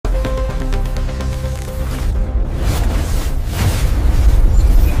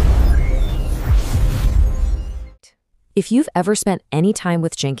If you've ever spent any time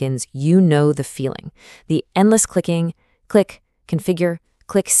with Jenkins, you know the feeling. The endless clicking, click, configure,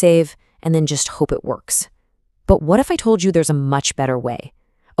 click save, and then just hope it works. But what if I told you there's a much better way?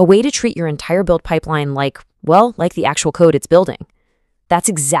 A way to treat your entire build pipeline like the actual code it's building. That's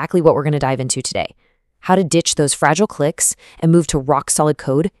exactly what we're going to dive into today. How to ditch those fragile clicks and move to rock-solid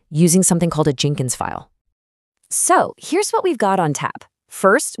code using something called a Jenkinsfile. So here's what we've got on tap.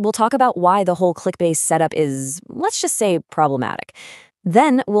 First, we'll talk about why the whole click-based setup is, let's just say, problematic.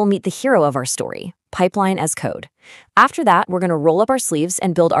 Then we'll meet the hero of our story, pipeline as code. After that, we're going to roll up our sleeves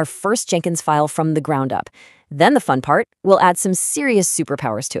and build our first Jenkinsfile from the ground up. Then the fun part, we'll add some serious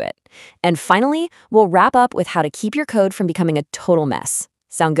superpowers to it. And finally, we'll wrap up with how to keep your code from becoming a total mess.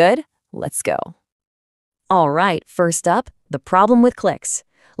 Sound good? Let's go. All right, first up, the problem with clicks.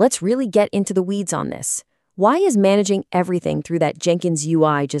 Let's really get into the weeds on this. Why is managing everything through that Jenkins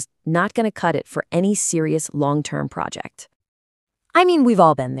UI just not going to cut it for any serious long-term project? I mean, we've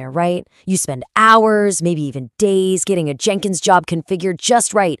all been there, right? You spend hours, maybe even days, getting a Jenkins job configured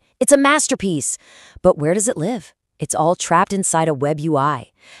just right. It's a masterpiece. But where does it live? It's all trapped inside a web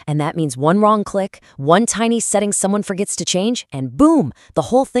UI. And that means one wrong click, one tiny setting someone forgets to change, and boom, the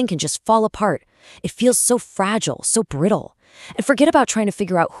whole thing can just fall apart. It feels so fragile, so brittle. And forget about trying to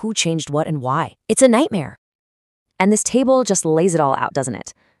figure out who changed what and why. It's a nightmare. And this table just lays it all out, doesn't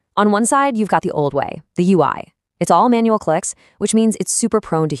it? On one side, you've got the old way, the UI. It's all manual clicks, which means it's super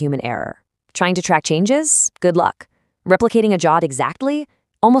prone to human error. Trying to track changes? Good luck. Replicating a job exactly?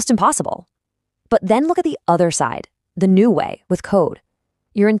 Almost impossible. But then look at the other side, the new way with code.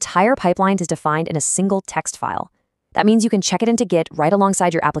 Your entire pipeline is defined in a single text file. That means you can check it into Git right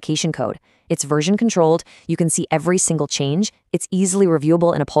alongside your application code. It's version controlled, you can see every single change, it's easily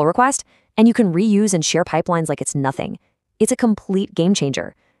reviewable in a pull request, and you can reuse and share pipelines like it's nothing. It's a complete game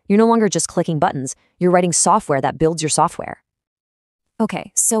changer. You're no longer just clicking buttons, you're writing software that builds your software.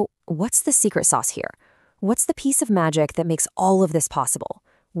 Okay, so what's the secret sauce here? What's the piece of magic that makes all of this possible?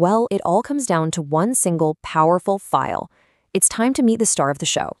 Well, it all comes down to one single powerful file. It's time to meet the star of the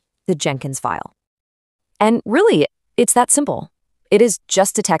show, the Jenkinsfile. And really, it's that simple. It is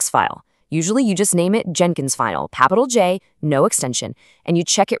just a text file. Usually you just name it Jenkinsfile, capital J, no extension, and you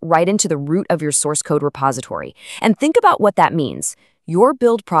check it right into the root of your source code repository. And think about what that means. Your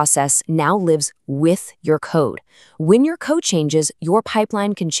build process now lives with your code. When your code changes, your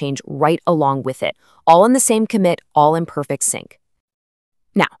pipeline can change right along with it, all in the same commit, all in perfect sync.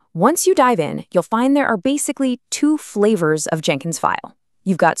 Now, once you dive in, you'll find there are basically two flavors of Jenkinsfile.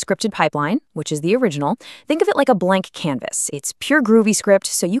 You've got scripted pipeline, which is the original. Think of it like a blank canvas. It's pure Groovy script,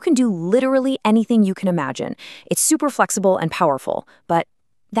 so you can do literally anything you can imagine. It's super flexible and powerful, but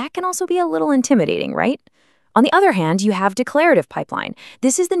that can also be a little intimidating, right? On the other hand, you have declarative pipeline.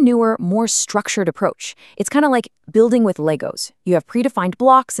 This is the newer, more structured approach. It's kind of like building with Legos. You have predefined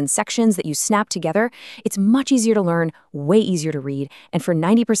blocks and sections that you snap together. It's much easier to learn, way easier to read, and for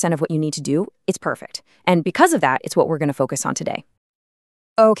 90% of what you need to do, it's perfect. And because of that, it's what we're going to focus on today.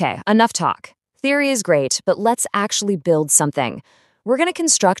 Okay, enough talk. Theory is great, but let's actually build something. We're going to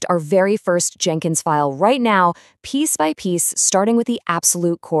construct our very first Jenkinsfile right now, piece by piece, starting with the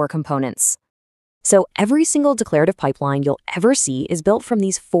absolute core components. So every single declarative pipeline you'll ever see is built from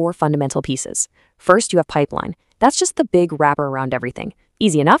these four fundamental pieces. First, you have pipeline. That's just the big wrapper around everything.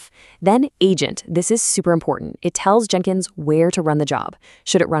 Easy enough. Then agent. This is super important. It tells Jenkins where to run the job.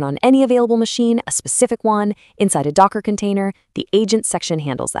 Should it run on any available machine, a specific one, inside a Docker container? The agent section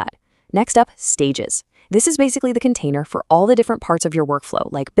handles that. Next up, stages. This is basically the container for all the different parts of your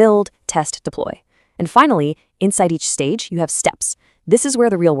workflow, like build, test, deploy. And finally, inside each stage, you have steps. This is where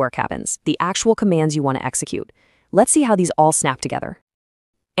the real work happens, the actual commands you want to execute. Let's see how these all snap together.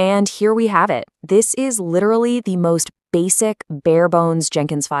 And here we have it. This is literally the most basic, bare-bones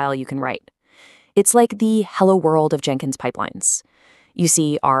Jenkinsfile you can write. It's like the hello world of Jenkins pipelines. You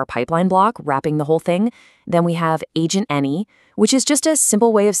see our pipeline block wrapping the whole thing. Then we have agent any, which is just a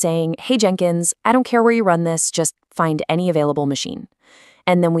simple way of saying, hey Jenkins, I don't care where you run this, just find any available machine.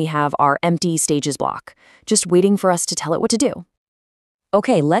 And then we have our empty stages block, just waiting for us to tell it what to do.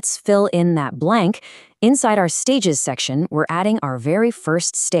 Okay, let's fill in that blank. Inside our stages section, we're adding our very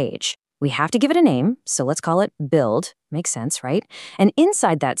first stage. We have to give it a name, so let's call it build. Makes sense, right? And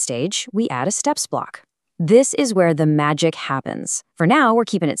inside that stage, we add a steps block. This is where the magic happens. For now, we're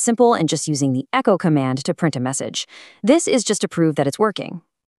keeping it simple and just using the echo command to print a message. This is just to prove that it's working.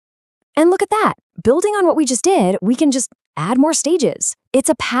 And look at that. Building on what we just did, we can just add more stages. It's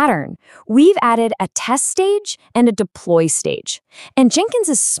a pattern. We've added a test stage and a deploy stage. And Jenkins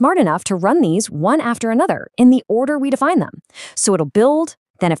is smart enough to run these one after another in the order we define them. So it'll build,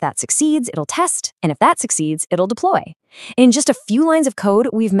 Then if that succeeds, it'll test, and if that succeeds, it'll deploy. In just a few lines of code,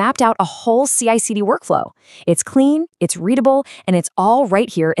 we've mapped out a whole CI/CD workflow. It's clean, it's readable, and it's all right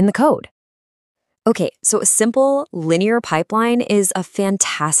here in the code. Okay, so a simple, linear pipeline is a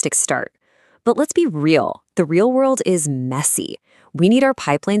fantastic start. But let's be real. The real world is messy. We need our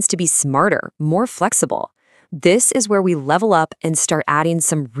pipelines to be smarter, more flexible. This is where we level up and start adding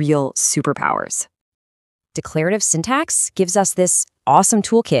some real superpowers. Declarative syntax gives us this awesome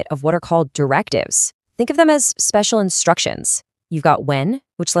toolkit of what are called directives. Think of them as special instructions. You've got when,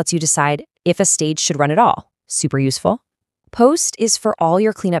 which lets you decide if a stage should run at all. Super useful. Post is for all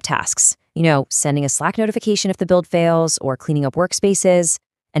your cleanup tasks. Sending a Slack notification if the build fails or cleaning up workspaces.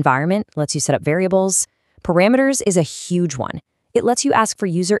 Environment lets you set up variables. Parameters is a huge one. It lets you ask for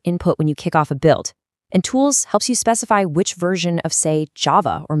user input when you kick off a build. And tools helps you specify which version of, say,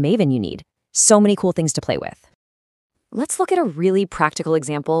 Java or Maven you need. So many cool things to play with. Let's look at a really practical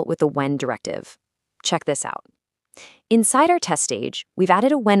example with the when directive. Check this out. Inside our test stage, we've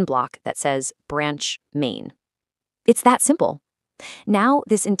added a when block that says branch main. It's that simple. Now,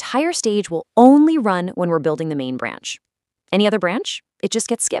 this entire stage will only run when we're building the main branch. Any other branch, it just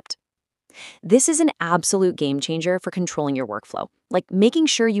gets skipped. This is an absolute game changer for controlling your workflow, like making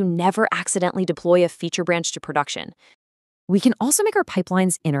sure you never accidentally deploy a feature branch to production. We can also make our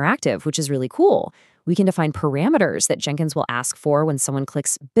pipelines interactive, which is really cool. We can define parameters that Jenkins will ask for when someone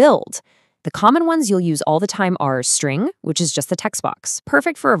clicks build. The common ones you'll use all the time are string, which is just the text box,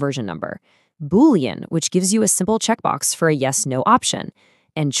 perfect for a version number, Boolean, which gives you a simple checkbox for a yes/no option,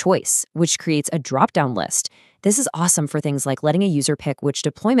 and choice, which creates a drop-down list. This is awesome for things like letting a user pick which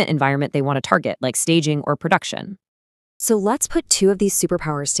deployment environment they want to target, like staging or production. So let's put two of these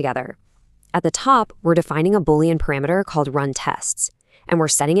superpowers together. At the top, we're defining a Boolean parameter called run tests, and we're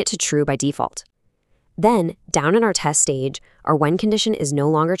setting it to true by default. Then, down in our test stage, our when condition is no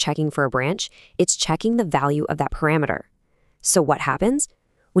longer checking for a branch, it's checking the value of that parameter. So what happens?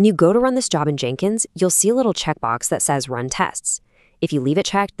 When you go to run this job in Jenkins, you'll see a little checkbox that says run tests. If you leave it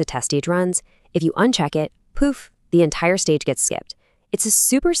checked, the test stage runs. If you uncheck it, poof, the entire stage gets skipped. It's a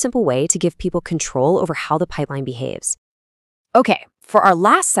super simple way to give people control over how the pipeline behaves. Okay, for our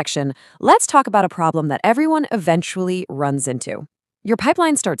last section, let's talk about a problem that everyone eventually runs into. Your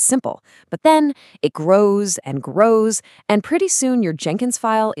pipeline starts simple, but then it grows, and pretty soon your Jenkins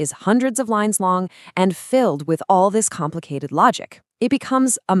file is hundreds of lines long and filled with all this complicated logic. It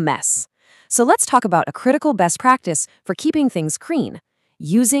becomes a mess. So let's talk about a critical best practice for keeping things clean,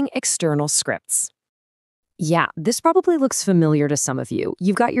 using external scripts. Yeah, this probably looks familiar to some of you.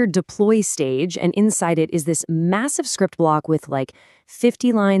 You've got your deploy stage, and inside it is this massive script block with like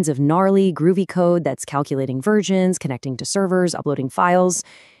 50 lines of gnarly, groovy code that's calculating versions, connecting to servers, uploading files.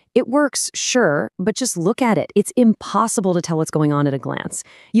 It works, sure, but just look at it. It's impossible to tell what's going on at a glance.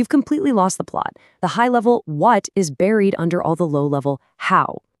 You've completely lost the plot. The high-level what is buried under all the low-level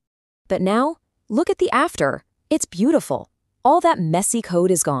how. But now, look at the after. It's beautiful. All that messy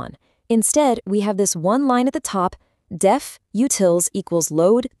code is gone. Instead, we have this one line at the top, def utils equals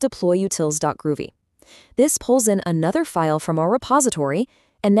load deploy utils.groovy. This pulls in another file from our repository,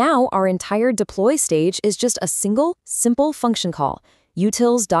 and now our entire deploy stage is just a single, simple function call,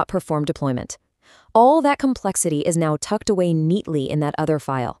 utils.performDeployment. All that complexity is now tucked away neatly in that other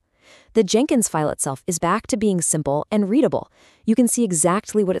file. The Jenkins file itself is back to being simple and readable. You can see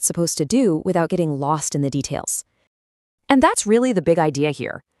exactly what it's supposed to do without getting lost in the details. And that's really the big idea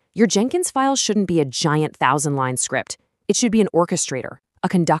here. Your Jenkins file shouldn't be a giant 1,000-line script. It should be an orchestrator, a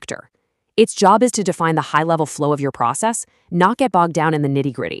conductor. Its job is to define the high-level flow of your process, not get bogged down in the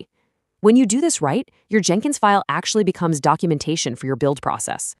nitty-gritty. When you do this right, your Jenkins file actually becomes documentation for your build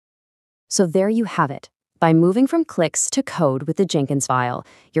process. So there you have it. By moving from clicks to code with the Jenkins file,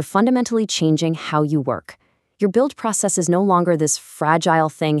 you're fundamentally changing how you work. Your build process is no longer this fragile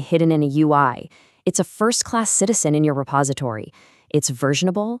thing hidden in a UI. It's a first-class citizen in your repository. It's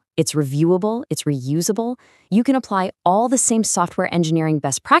versionable, it's reviewable, it's reusable. You can apply all the same software engineering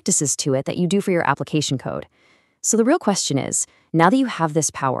best practices to it that you do for your application code. So the real question is, now that you have this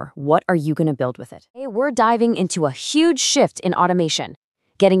power, what are you going to build with it? Hey, we're diving into a huge shift in automation,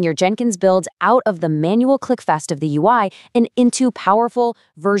 getting your Jenkins builds out of the manual clickfest of the UI and into powerful,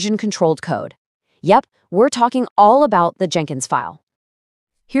 version-controlled code. Yep, we're talking all about the Jenkins file.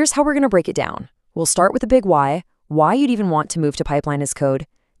 Here's how we're going to break it down. We'll start with the big why you'd even want to move to pipeline as code.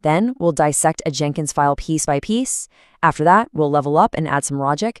 Then we'll dissect a Jenkins file piece by piece. After that, we'll level up and add some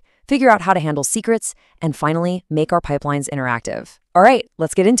logic, figure out how to handle secrets, and finally, make our pipelines interactive. All right,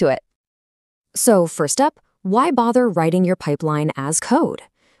 let's get into it. So first up, why bother writing your pipeline as code?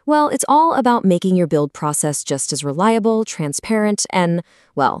 Well, it's all about making your build process just as reliable, transparent, and,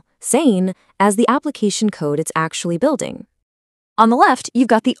 well, sane as the application code it's actually building. On the left, you've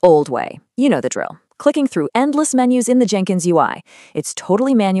got the old way. You know the drill. Clicking through endless menus in the Jenkins UI. It's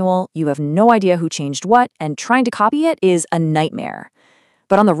totally manual, you have no idea who changed what, and trying to copy it is a nightmare.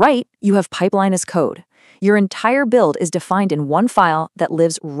 But on the right, you have pipeline as code. Your entire build is defined in one file that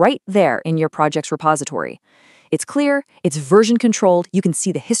lives right there in your project's repository. It's clear, it's version controlled, you can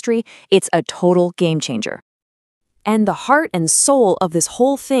see the history, it's a total game changer. And the heart and soul of this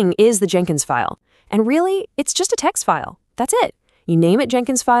whole thing is the Jenkins file. And really, it's just a text file. That's it. You name it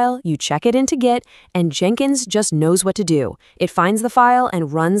Jenkinsfile, you check it into Git, and Jenkins just knows what to do. It finds the file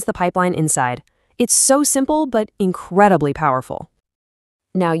and runs the pipeline inside. It's so simple, but incredibly powerful.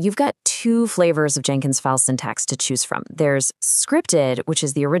 Now, you've got two flavors of Jenkinsfile syntax to choose from. There's scripted, which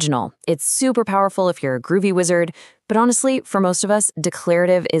is the original. It's super powerful if you're a Groovy wizard, but honestly, for most of us,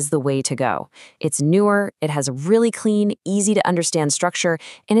 declarative is the way to go. It's newer, it has a really clean, easy to understand structure,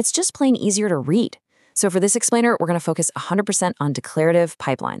 and it's just plain easier to read. So for this explainer, we're going to focus 100% on declarative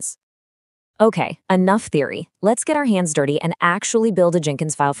pipelines. Okay, enough theory. Let's get our hands dirty and actually build a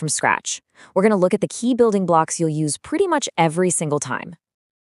Jenkins file from scratch. We're going to look at the key building blocks you'll use pretty much every single time.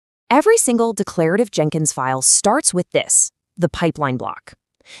 Every single declarative Jenkins file starts with this, the pipeline block.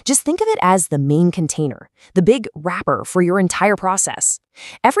 Just think of it as the main container, the big wrapper for your entire process.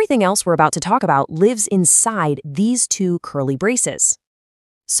 Everything else we're about to talk about lives inside these two curly braces.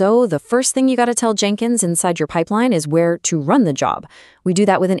 So the first thing you got to tell Jenkins inside your pipeline is where to run the job. We do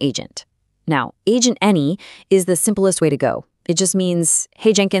that with an agent. Now, agent any is the simplest way to go. It just means,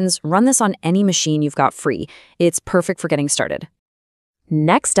 hey Jenkins, run this on any machine you've got free. It's perfect for getting started.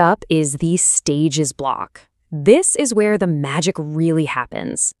 Next up is the stages block. This is where the magic really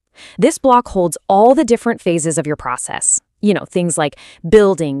happens. This block holds all the different phases of your process. You know, things like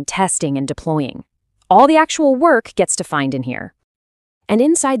building, testing, and deploying. All the actual work gets defined in here. And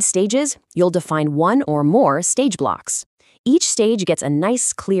inside stages, you'll define one or more stage blocks. Each stage gets a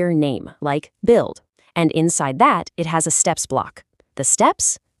nice clear name, like build. And inside that, it has a steps block. The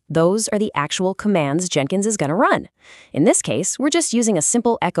steps? Those are the actual commands Jenkins is going to run. In this case, we're just using a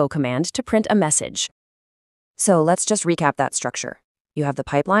simple echo command to print a message. So let's just recap that structure. You have the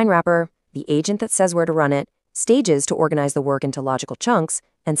pipeline wrapper, the agent that says where to run it, stages to organize the work into logical chunks,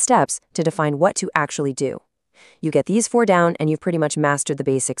 and steps to define what to actually do. You get these four down and you've pretty much mastered the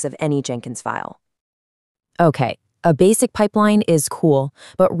basics of any Jenkins file. Okay, a basic pipeline is cool,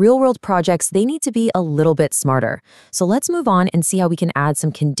 but real-world projects, they need to be a little bit smarter. So let's move on and see how we can add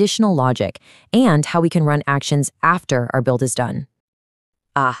some conditional logic and how we can run actions after our build is done.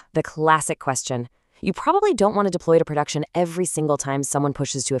 Ah, the classic question. You probably don't want to deploy to production every single time someone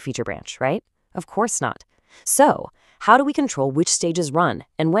pushes to a feature branch, right? Of course not. So, how do we control which stages run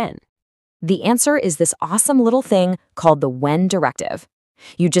and when? The answer is this awesome little thing called the when directive.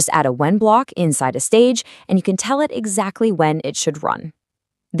 You just add a when block inside a stage, and you can tell it exactly when it should run.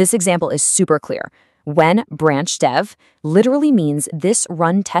 This example is super clear. When branch dev literally means this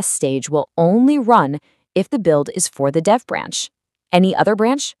run test stage will only run if the build is for the dev branch. Any other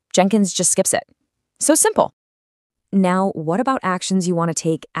branch, Jenkins just skips it. So simple. Now, what about actions you want to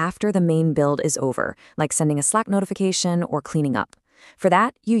take after the main build is over, like sending a Slack notification or cleaning up? For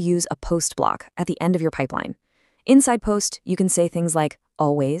that, you use a post block at the end of your pipeline. Inside post, you can say things like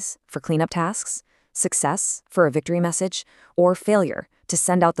always for cleanup tasks, success for a victory message, or failure to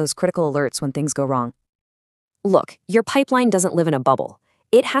send out those critical alerts when things go wrong. Look, your pipeline doesn't live in a bubble.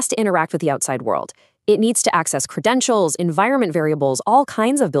 It has to interact with the outside world. It needs to access credentials, environment variables, all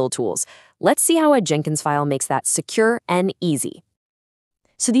kinds of build tools. Let's see how a Jenkins file makes that secure and easy.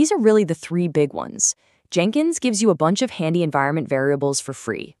 So these are really the three big ones. Jenkins gives you a bunch of handy environment variables for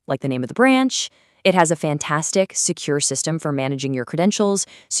free, like the name of the branch. It has a fantastic, secure system for managing your credentials,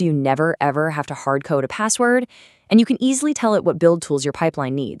 so you never, ever have to hard code a password. And you can easily tell it what build tools your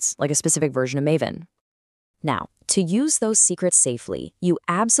pipeline needs, like a specific version of Maven. Now, to use those secrets safely, you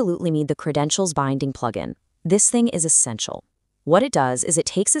absolutely need the credentials binding plugin. This thing is essential. What it does is it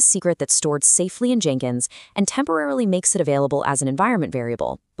takes a secret that's stored safely in Jenkins and temporarily makes it available as an environment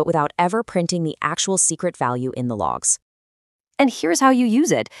variable, but without ever printing the actual secret value in the logs. And here's how you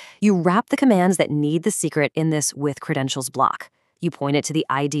use it. You wrap the commands that need the secret in this with credentials block. You point it to the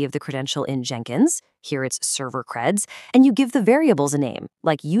ID of the credential in Jenkins, here it's server creds, and you give the variables a name,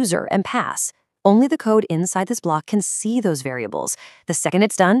 like user and pass. Only the code inside this block can see those variables. The second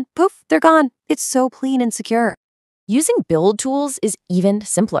it's done, poof, they're gone. It's so clean and secure. Using build tools is even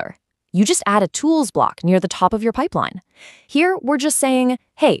simpler. You just add a tools block near the top of your pipeline. Here, we're just saying,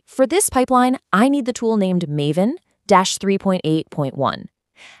 hey, for this pipeline, I need the tool named Maven 3.8.1.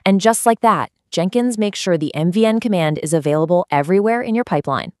 And just like that, Jenkins makes sure the MVN command is available everywhere in your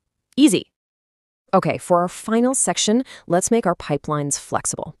pipeline. Easy. Okay, for our final section, let's make our pipelines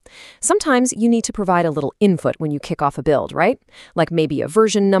flexible. Sometimes you need to provide a little input when you kick off a build, right? Like maybe a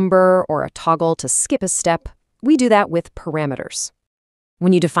version number or a toggle to skip a step. We do that with parameters.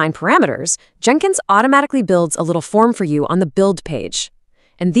 When you define parameters, Jenkins automatically builds a little form for you on the build page.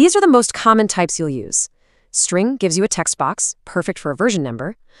 And these are the most common types you'll use. String gives you a text box, perfect for a version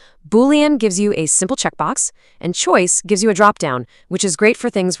number. Boolean gives you a simple checkbox. And choice gives you a dropdown, which is great for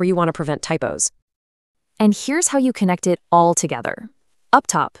things where you want to prevent typos. And here's how you connect it all together. Up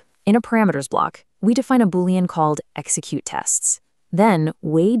top, in a parameters block, we define a Boolean called execute tests. Then,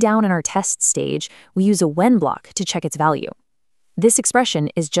 way down in our test stage, we use a when block to check its value. This expression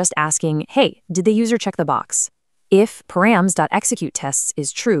is just asking, hey, did the user check the box? If params.executeTests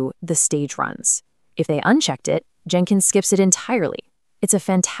is true, the stage runs. If they unchecked it, Jenkins skips it entirely. It's a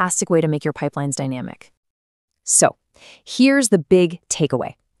fantastic way to make your pipelines dynamic. So, here's the big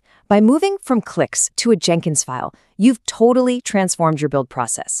takeaway. By moving from clicks to a Jenkins file, you've totally transformed your build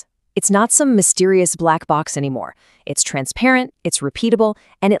process. It's not some mysterious black box anymore. It's transparent, it's repeatable,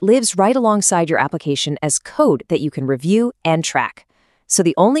 and it lives right alongside your application as code that you can review and track. So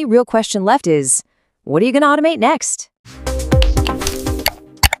the only real question left is, what are you going to automate next?